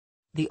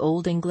The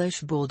Old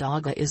English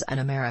Bulldogge is an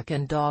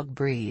American dog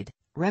breed,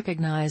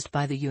 recognized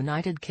by the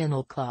United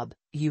Kennel Club,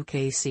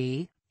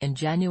 UKC, in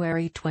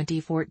January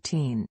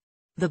 2014.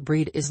 The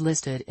breed is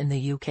listed in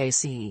the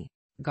UKC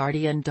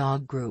Guardian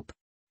Dog Group.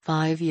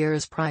 5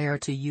 years prior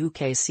to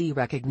UKC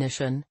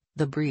recognition,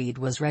 the breed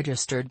was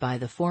registered by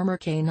the former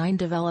Canine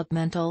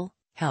Developmental,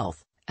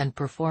 Health, and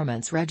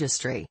Performance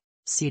Registry,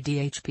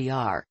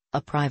 CDHPR,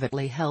 a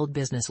privately held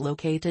business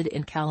located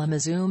in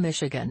Kalamazoo,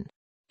 Michigan.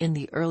 In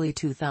the early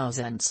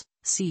 2000s,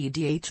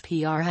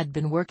 CDHPR had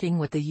been working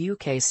with the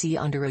UKC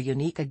under a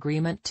unique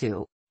agreement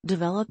to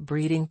develop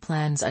breeding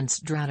plans and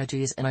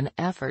strategies in an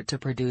effort to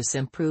produce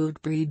improved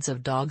breeds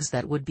of dogs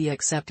that would be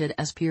accepted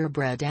as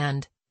purebred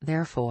and,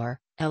 therefore,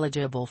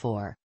 eligible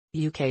for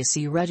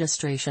UKC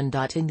registration.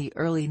 In the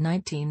early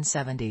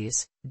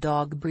 1970s,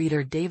 dog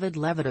breeder David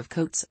Levitt of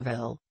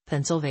Coatesville,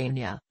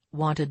 Pennsylvania,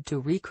 wanted to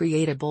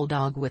recreate a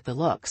bulldog with the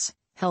looks,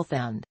 health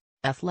and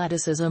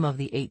athleticism of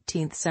the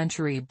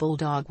 18th-century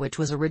bulldog, which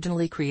was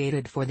originally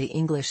created for the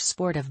English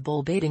sport of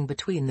bull baiting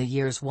between the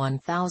years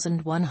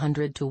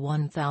 1100 to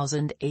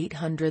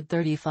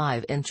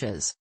 1835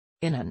 inches.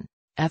 In an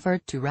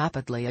effort to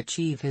rapidly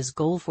achieve his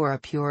goal for a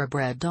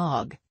purebred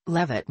dog,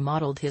 Levitt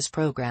modeled his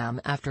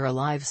program after a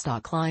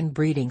livestock line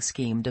breeding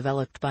scheme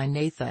developed by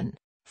Nathan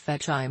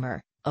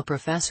Fetchheimer, a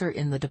professor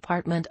in the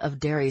Department of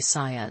Dairy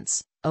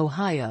Science,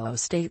 Ohio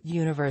State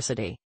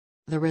University.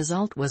 The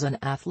result was an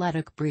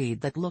athletic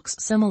breed that looks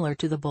similar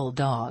to the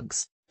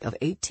bulldogs of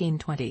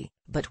 1820,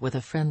 but with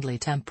a friendly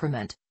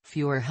temperament,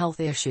 fewer health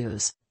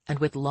issues, and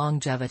with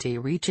longevity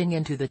reaching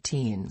into the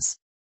teens.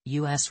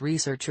 U.S.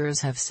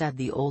 researchers have said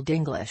the Old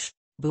English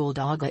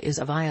Bulldogge is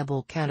a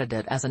viable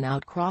candidate as an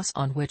outcross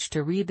on which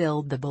to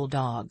rebuild the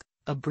bulldog,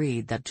 a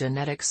breed that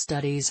genetic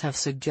studies have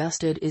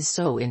suggested is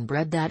so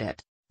inbred that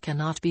it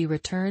cannot be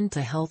returned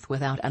to health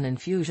without an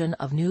infusion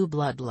of new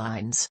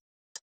bloodlines.